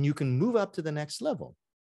 and you can move up to the next level.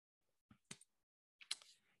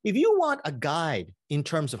 If you want a guide in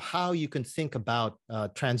terms of how you can think about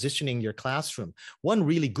transitioning your classroom, one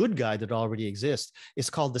really good guide that already exists is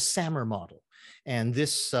called the SAMR model. And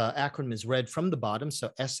this acronym is read from the bottom, so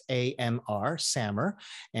SAMR, SAMR,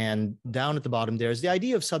 and down at the bottom there is the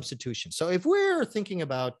idea of substitution. So if we're thinking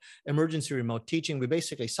about emergency remote teaching, we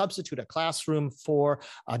basically substitute a classroom for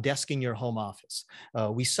a desk in your home office.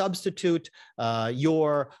 We substitute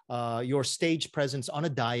your stage presence on a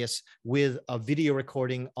dais with a video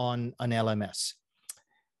recording on an LMS.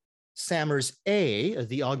 SAMR's A,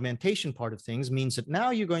 the augmentation part of things, means that now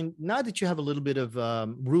that you have a little bit of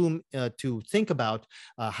room to think about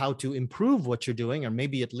how to improve what you're doing, or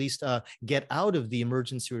maybe at least get out of the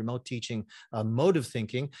emergency remote teaching mode of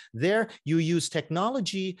thinking, there you use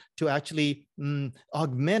technology to actually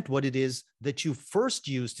augment what it is that you first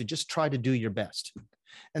used to just try to do your best.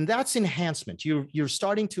 And that's enhancement. You're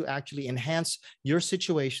starting to actually enhance your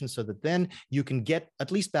situation so that then you can get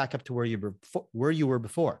at least back up to where you were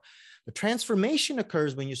before. The transformation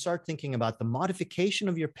occurs when you start thinking about the modification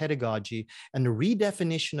of your pedagogy and the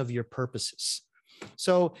redefinition of your purposes.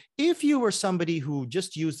 So if you were somebody who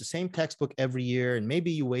just used the same textbook every year, and maybe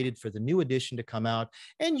you waited for the new edition to come out,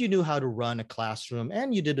 and you knew how to run a classroom,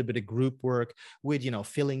 and you did a bit of group work with,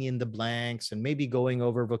 filling in the blanks and maybe going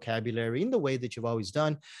over vocabulary in the way that you've always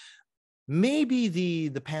done, maybe the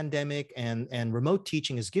pandemic and remote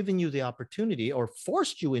teaching has given you the opportunity or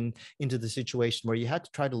forced you into the situation where you had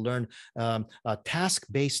to try to learn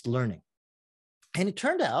task-based learning. And it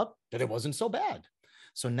turned out that it wasn't so bad.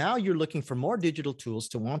 So now you're looking for more digital tools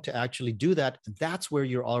to want to actually do that. That's where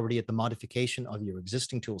you're already at the modification of your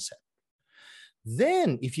existing tool set.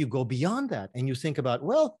 Then if you go beyond that and you think about,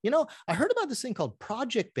 well, I heard about this thing called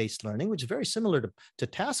project-based learning, which is very similar to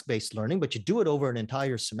task-based learning, but you do it over an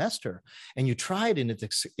entire semester and you try it and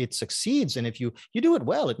it succeeds. And if you do it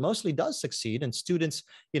well, it mostly does succeed. And students,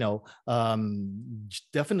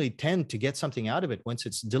 definitely tend to get something out of it once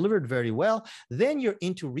it's delivered very well. Then you're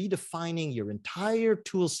into redefining your entire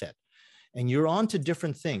tool set. And you're on to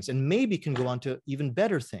different things and maybe can go on to even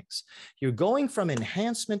better things. You're going from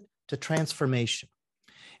enhancement to transformation.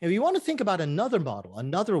 And if you want to think about another model,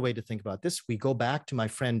 another way to think about this, we go back to my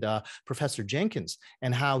friend, Professor Jenkins,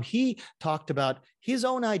 and how he talked about his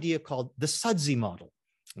own idea called the SUDSI model.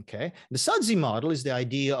 Okay, the SUDSI model is the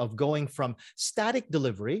idea of going from static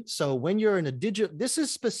delivery. So when you're in a digital, this is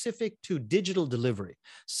specific to digital delivery.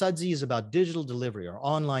 SUDSI is about digital delivery or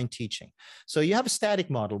online teaching. So you have a static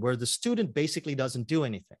model where the student basically doesn't do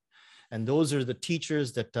anything. And those are the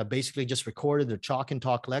teachers that basically just recorded their chalk and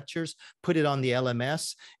talk lectures, put it on the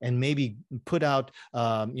LMS, and maybe put out,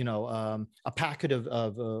 a packet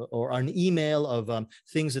or an email of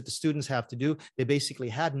things that the students have to do. They basically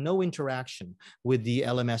had no interaction with the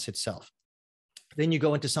LMS itself. Then you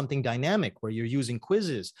go into something dynamic where you're using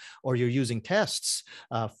quizzes or you're using tests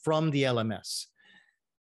from the LMS.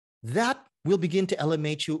 That will begin to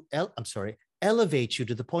elevate you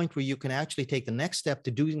to the point where you can actually take the next step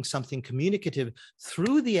to doing something communicative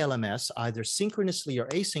through the LMS, either synchronously or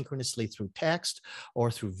asynchronously through text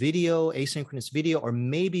or through video, asynchronous video, or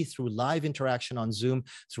maybe through live interaction on Zoom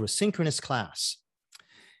through a synchronous class.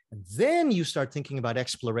 And then you start thinking about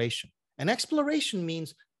exploration. And exploration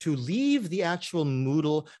means to leave the actual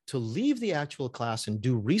Moodle, to leave the actual class and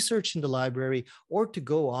do research in the library, or to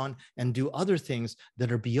go on and do other things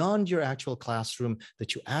that are beyond your actual classroom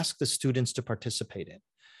that you ask the students to participate in.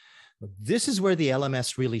 But this is where the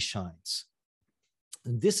LMS really shines.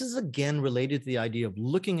 And this is again related to the idea of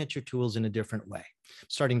looking at your tools in a different way. I'm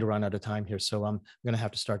starting to run out of time here, so I'm going to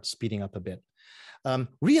have to start speeding up a bit.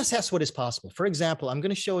 Reassess what is possible. For example, I'm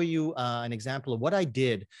going to show you an example of what I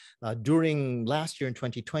did during last year in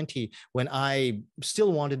 2020 when I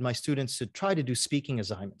still wanted my students to try to do speaking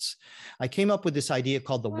assignments. I came up with this idea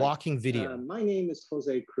called the walking video. My name is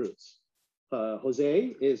Jose Cruz.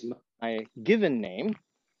 Jose is my given name,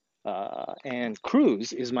 and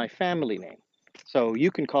Cruz is my family name. So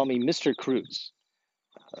you can call me Mr. Cruz.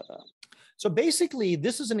 So basically,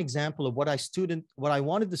 this is an example of what I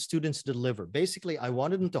wanted the students to deliver. Basically, I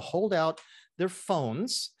wanted them to hold out their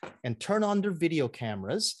phones and turn on their video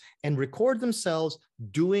cameras and record themselves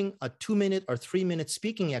doing a 2-minute or 3-minute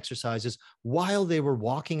speaking exercises while they were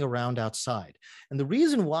walking around outside. And the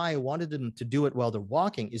reason why I wanted them to do it while they're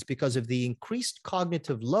walking is because of the increased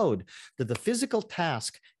cognitive load that the physical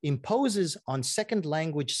task imposes on second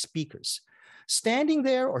language speakers. Standing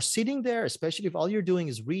there or sitting there, especially if all you're doing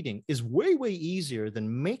is reading, is way, way easier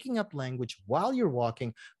than making up language while you're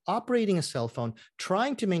walking, operating a cell phone,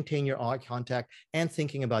 trying to maintain your eye contact, and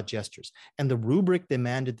thinking about gestures. And the rubric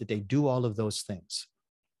demanded that they do all of those things.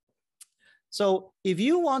 So if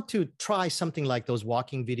you want to try something like those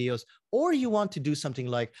walking videos, or you want to do something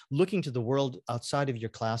like looking to the world outside of your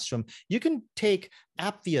classroom, you can take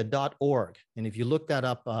appvia.org. And if you look that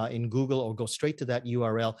up in Google or go straight to that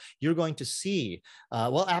URL, you're going to see,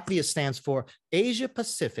 well, appvia stands for Asia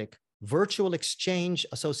Pacific Virtual Exchange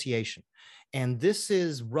Association. And this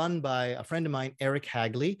is run by a friend of mine, Eric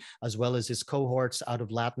Hagley, as well as his cohorts out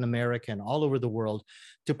of Latin America and all over the world,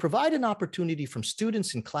 to provide an opportunity from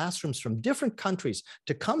students in classrooms from different countries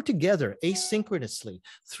to come together asynchronously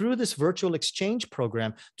through this virtual exchange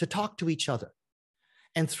program to talk to each other.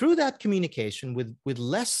 And through that communication with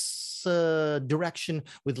less direction,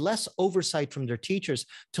 with less oversight from their teachers,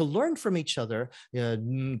 to learn from each other,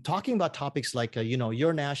 talking about topics like,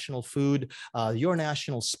 your national food, your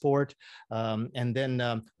national sport, and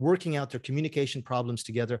then working out their communication problems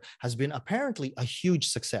together has been apparently a huge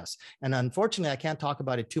success. And unfortunately, I can't talk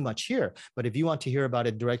about it too much here, but if you want to hear about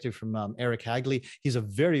it directly from Eric Hagley, he's a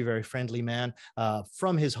very, very friendly man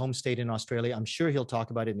from his home state in Australia. I'm sure he'll talk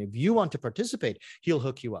about it. And if you want to participate, he'll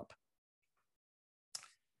hook you up.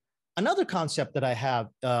 Another concept that I have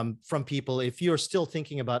from people, if you're still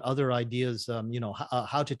thinking about other ideas,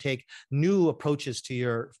 how to take new approaches to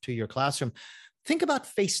your classroom, think about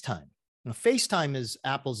FaceTime. Now, FaceTime is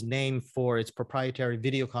Apple's name for its proprietary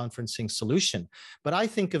video conferencing solution, but I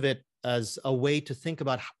think of it as a way to think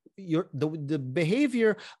about the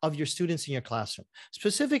behavior of your students in your classroom.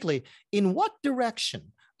 Specifically, in what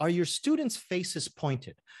direction are your students' faces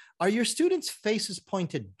pointed? Are your students' faces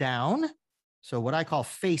pointed down? So what I call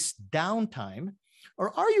face down time,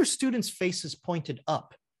 or are your students' faces pointed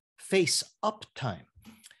up, face up time?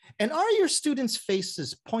 And are your students'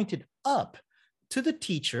 faces pointed up to the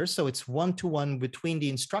teacher, so it's one-to-one between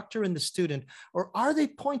the instructor and the student, or are they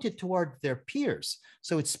pointed toward their peers?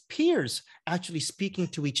 So it's peers actually speaking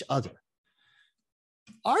to each other.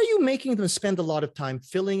 Are you making them spend a lot of time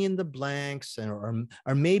filling in the blanks or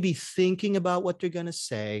maybe thinking about what they're going to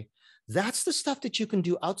say? That's the stuff that you can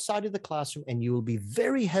do outside of the classroom, and you will be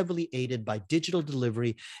very heavily aided by digital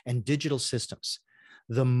delivery and digital systems.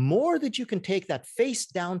 The more that you can take that face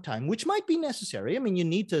down time, which might be necessary. I mean, you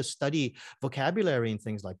need to study vocabulary and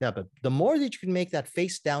things like that, but the more that you can make that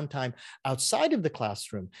face down time outside of the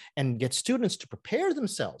classroom and get students to prepare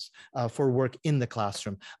themselves for work in the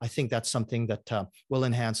classroom, I think that's something that will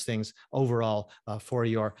enhance things overall for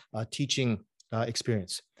your teaching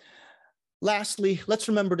experience. Lastly, let's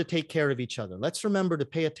remember to take care of each other. Let's remember to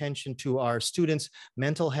pay attention to our students'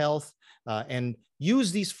 mental health and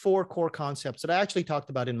use these 4 core concepts that I actually talked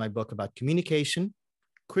about in my book about communication,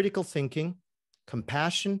 critical thinking,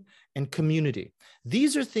 compassion, and community.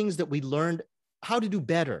 These are things that we learned how to do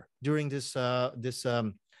better during during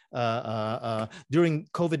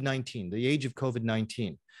COVID-19, the age of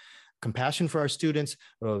COVID-19. Compassion for our students,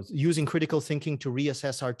 using critical thinking to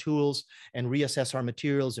reassess our tools and reassess our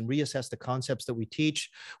materials and reassess the concepts that we teach.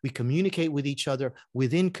 We communicate with each other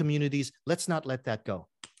within communities. Let's not let that go.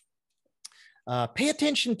 Pay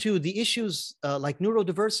attention to the issues like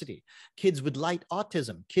neurodiversity, kids with light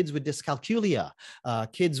autism, kids with dyscalculia,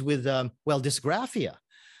 kids with, dysgraphia.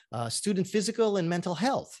 Student physical and mental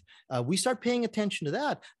health. We start paying attention to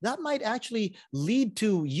that. That might actually lead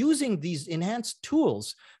to using these enhanced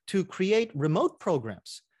tools to create remote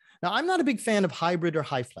programs. Now, I'm not a big fan of hybrid or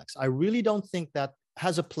HyFlex. I really don't think that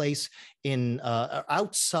has a place in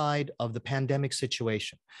outside of the pandemic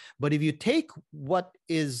situation. But if you take what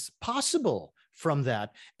is possible from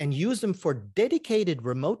that and use them for dedicated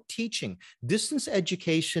remote teaching, distance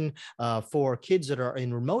education for kids that are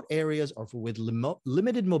in remote areas or with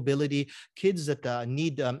limited mobility, kids that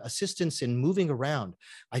need assistance in moving around,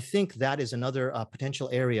 I think that is another potential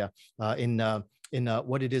area in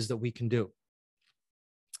what it is that we can do.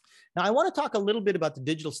 Now, I want to talk a little bit about the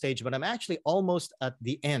digital stage, but I'm actually almost at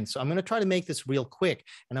the end. So I'm going to try to make this real quick.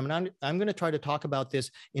 And I'm going to try to talk about this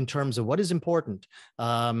in terms of what is important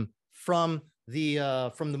from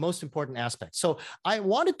the most important aspects. So I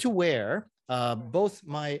wanted to wear both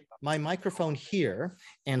my microphone here,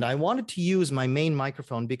 and I wanted to use my main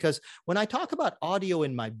microphone because when I talk about audio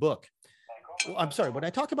in my book, when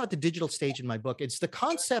I talk about the digital stage in my book, it's the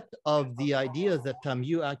concept of the idea that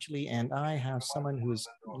you actually, and I have someone whose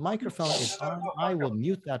microphone is on, I will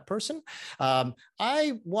mute that person.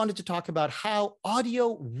 I wanted to talk about how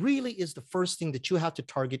audio really is the first thing that you have to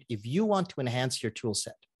target if you want to enhance your tool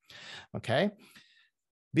set, okay?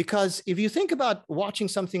 Because if you think about watching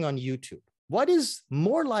something on YouTube, what is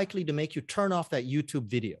more likely to make you turn off that YouTube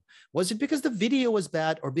video? Was it because the video was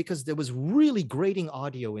bad or because there was really grating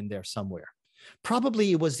audio in there somewhere?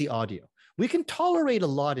 Probably it was the audio, We can tolerate a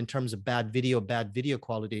lot in terms of bad video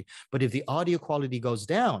quality, but if the audio quality goes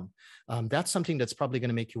down, that's something that's probably going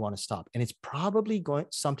to make you want to stop. And it's probably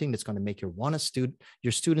something that's going to make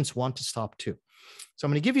your students want to stop too. So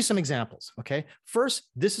I'm going to give you some examples. Okay. First,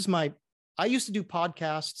 I used to do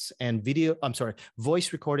podcasts and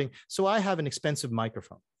voice recording. So I have an expensive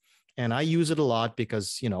microphone. And I use it a lot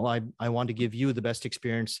because, you know, I want to give you the best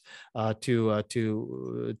experience to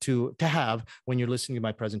have when you're listening to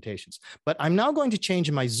my presentations. But I'm now going to change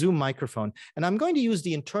my Zoom microphone, and I'm going to use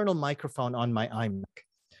the internal microphone on my iMac.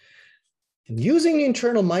 And using the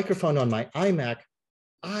internal microphone on my iMac,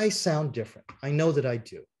 I sound different. I know that I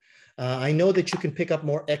do. I know that you can pick up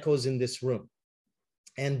more echoes in this room.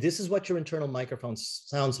 And this is what your internal microphone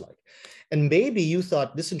sounds like. And maybe you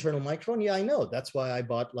thought, this internal microphone, yeah, I know. That's why I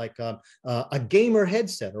bought like a gamer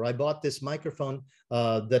headset, or I bought this microphone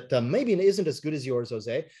that maybe isn't as good as yours,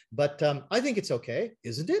 Jose, but I think it's okay,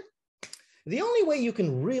 isn't it? The only way you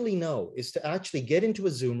can really know is to actually get into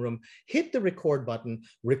a Zoom room, hit the record button,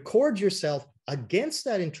 record yourself against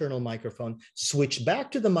that internal microphone, switch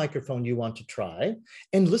back to the microphone you want to try,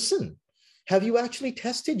 and listen. Have you actually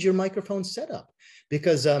tested your microphone setup?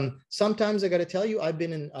 Because sometimes I got to tell you, I've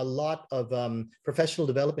been in a lot of professional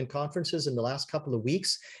development conferences in the last couple of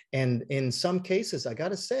weeks. And in some cases, I got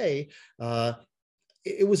to say,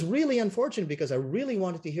 it was really unfortunate because I really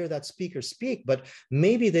wanted to hear that speaker speak, but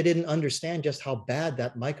maybe they didn't understand just how bad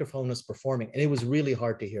that microphone was performing. And it was really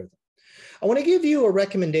hard to hear them. I want to give you a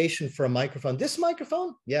recommendation for a microphone. This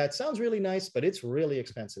microphone, yeah, it sounds really nice, but it's really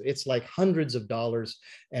expensive. It's like hundreds of dollars,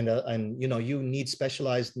 and you know, you need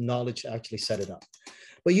specialized knowledge to actually set it up.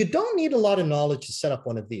 But you don't need a lot of knowledge to set up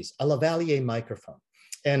one of these, a lavalier microphone.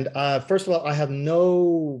 And first of all, I have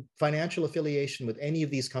no financial affiliation with any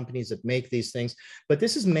of these companies that make these things, but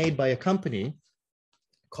this is made by a company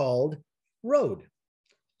called Rode,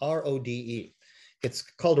 R-O-D-E. It's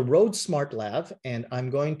called a Rode Smart Lav, and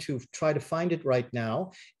I'm going to try to find it right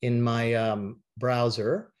now in my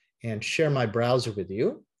browser and share my browser with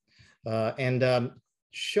you and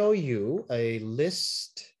show you a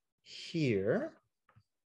list here.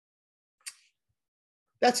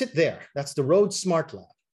 That's it there. That's the Rode Smart Lav.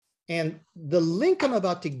 And the link I'm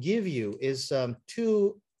about to give you is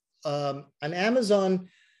to an Amazon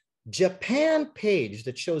Japan page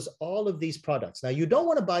that shows all of these products. Now, you don't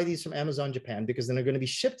want to buy these from Amazon Japan because then they're going to be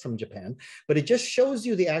shipped from Japan, but it just shows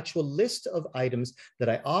you the actual list of items that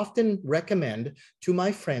I often recommend to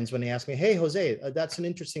my friends when they ask me, hey, Jose, that's an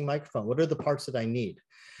interesting microphone. What are the parts that I need?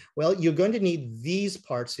 Well, you're going to need these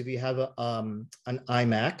parts if you have an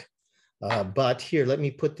iMac. But here, let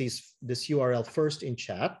me put this URL first in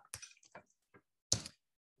chat.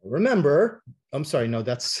 Remember, I'm sorry, no,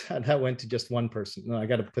 that went to just one person. No, I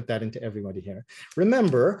got to put that into everybody here.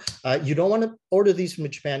 Remember, you don't want to order these from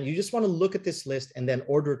Japan. You just want to look at this list and then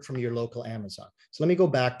order it from your local Amazon. So let me go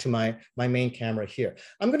back to my main camera here.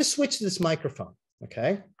 I'm going to switch to this microphone,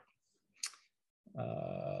 okay?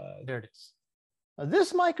 There it is.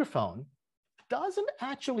 This microphone doesn't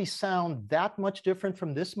actually sound that much different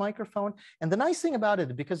from this microphone. And the nice thing about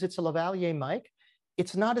it, because it's a lavalier mic,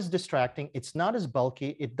 it's not as distracting, it's not as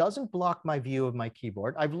bulky, it doesn't block my view of my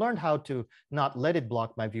keyboard. I've learned how to not let it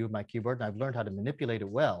block my view of my keyboard, and I've learned how to manipulate it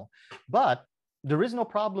well, but there is no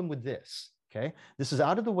problem with this, okay? This is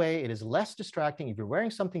out of the way, it is less distracting. If you're wearing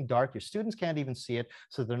something dark, your students can't even see it,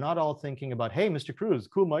 so they're not all thinking about, hey, Mr. Cruz,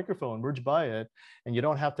 cool microphone, where'd you buy it? And you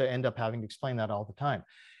don't have to end up having to explain that all the time.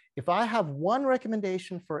 If I have one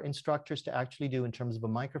recommendation for instructors to actually do in terms of a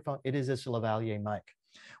microphone, it is this lavalier mic.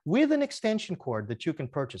 With an extension cord that you can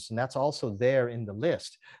purchase, and that's also there in the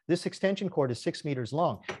list. This extension cord is 6 meters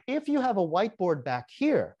long. If you have a whiteboard back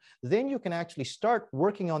here, then you can actually start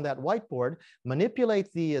working on that whiteboard,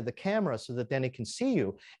 manipulate the camera so that then it can see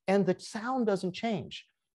you, and the sound doesn't change.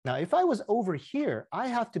 Now, if I was over here, I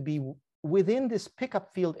have to be within this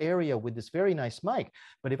pickup field area with this very nice mic.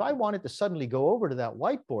 But if I wanted to suddenly go over to that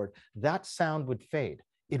whiteboard, that sound would fade.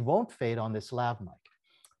 It won't fade on this lav mic.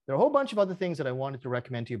 There are a whole bunch of other things that I wanted to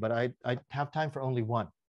recommend to you, but I have time for only one.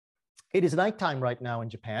 It is nighttime right now in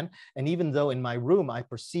Japan. And even though in my room, I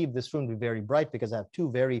perceive this room to be very bright because I have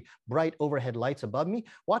two very bright overhead lights above me,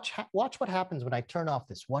 watch what happens when I turn off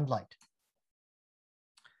this one light.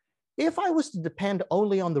 If I was to depend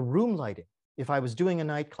only on the room lighting, if I was doing a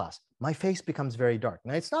night class, my face becomes very dark.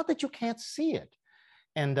 Now, it's not that you can't see it.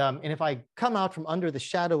 And if I come out from under the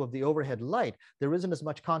shadow of the overhead light, there isn't as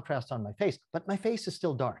much contrast on my face, but my face is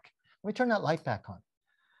still dark. Let me turn that light back on.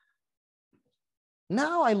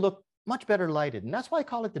 Now I look much better lighted, and that's why I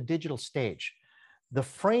call it the digital stage. the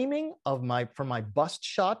framing of from my bust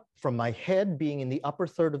shot, from my head being in the upper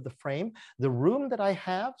third of the frame, the room that I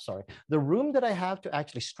have to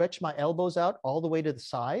actually stretch my elbows out all the way to the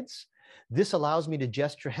sides. This allows me to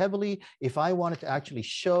gesture heavily. If I wanted to actually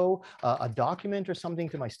show a document or something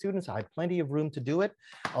to my students, I have plenty of room to do it.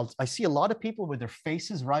 I see a lot of people with their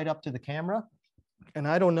faces right up to the camera. And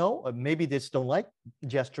I don't know, maybe they just don't like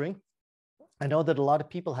gesturing. I know that a lot of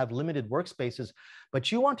people have limited workspaces,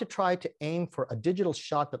 but you want to try to aim for a digital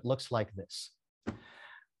shot that looks like this.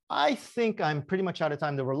 I think I'm pretty much out of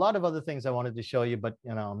time. There were a lot of other things I wanted to show you, but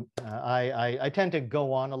you know, I tend to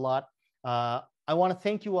go on a lot. I want to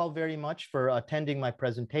thank you all very much for attending my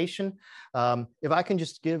presentation. If I can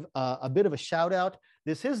just give a bit of a shout out,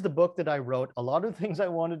 this is the book that I wrote. A lot of the things I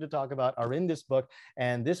wanted to talk about are in this book.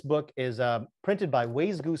 And this book is printed by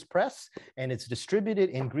Ways Goose Press, and it's distributed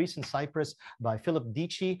in Greece and Cyprus by Philip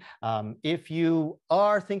E.T.T. If you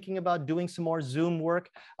are thinking about doing some more Zoom work,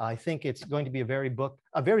 I think it's going to be a very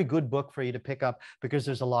good book for you to pick up because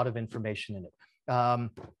there's a lot of information in it.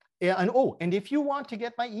 Yeah, and oh, and if you want to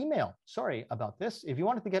get my email, sorry about this. If you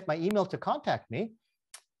wanted to get my email to contact me,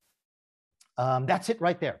 that's it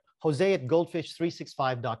right there,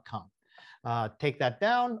 jose@goldfish365.com. Take that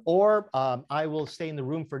down, or I will stay in the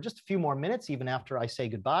room for just a few more minutes, even after I say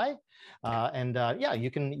goodbye. Yeah,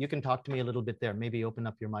 you can talk to me a little bit there. Maybe open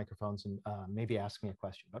up your microphones and maybe ask me a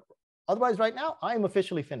question. But otherwise, right now, I am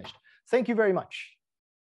officially finished. Thank you very much.